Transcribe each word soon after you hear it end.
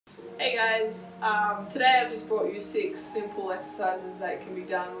Hey guys, today I've just brought you 6 simple exercises that can be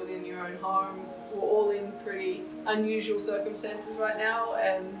done within your own home. We're all in pretty unusual circumstances right now,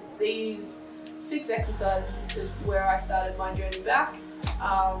 and these 6 exercises is where I started my journey back.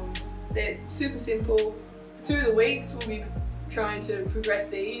 They're super simple. Through the weeks we'll be trying to progress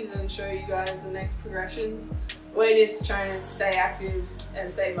these and show you guys the next progressions. We're just trying to stay active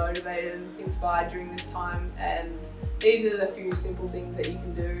and stay motivated and inspired during this time, and these are the few simple things that you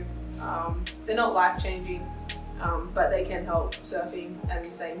can do. They're not life-changing, but they can help surfing and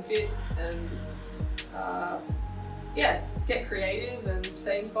staying fit and yeah, get creative and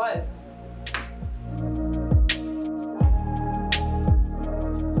stay inspired.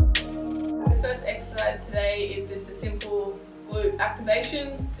 The first exercise today is just a simple glute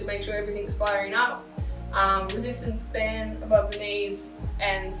activation to make sure everything's firing up. Resistance band above the knees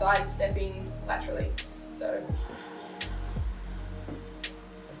and side stepping laterally. So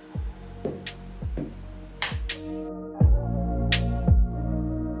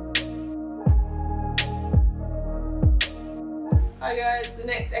hi guys, the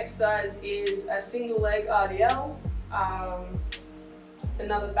next exercise is a single leg RDL. It's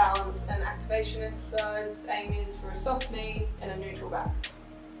another balance and activation exercise. The aim is for a soft knee and a neutral back.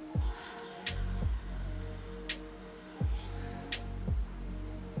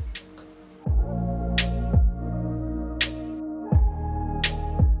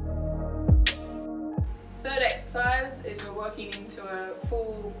 Third exercise is we're working into a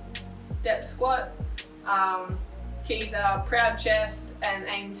full depth squat. Keys are proud chest and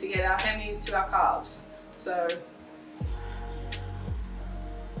aim to get our hammies to our calves. So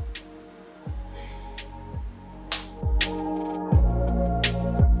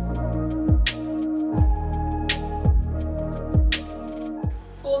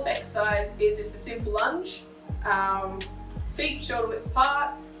fourth exercise is just a simple lunge. Feet shoulder width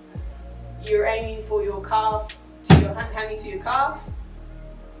apart. You're aiming for your calf to your hammy to your calf.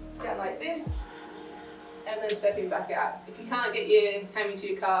 Down like this. And then stepping back out. If you can't get your hammy to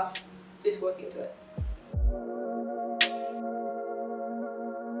your calf, just work into it.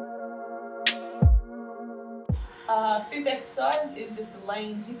 Fifth exercise is just a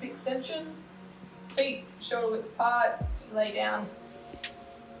lane hip extension. Feet shoulder width apart, lay down.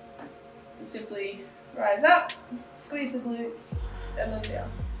 And simply rise up, squeeze the glutes, and then down.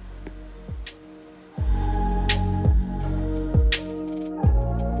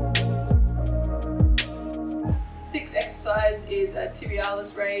 Sixth exercise is a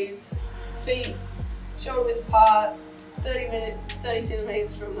tibialis raise. Feet shoulder width apart, 30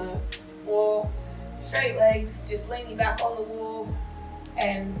 centimeters from the wall. Straight legs, just leaning back on the wall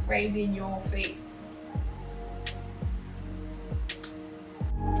and raising your feet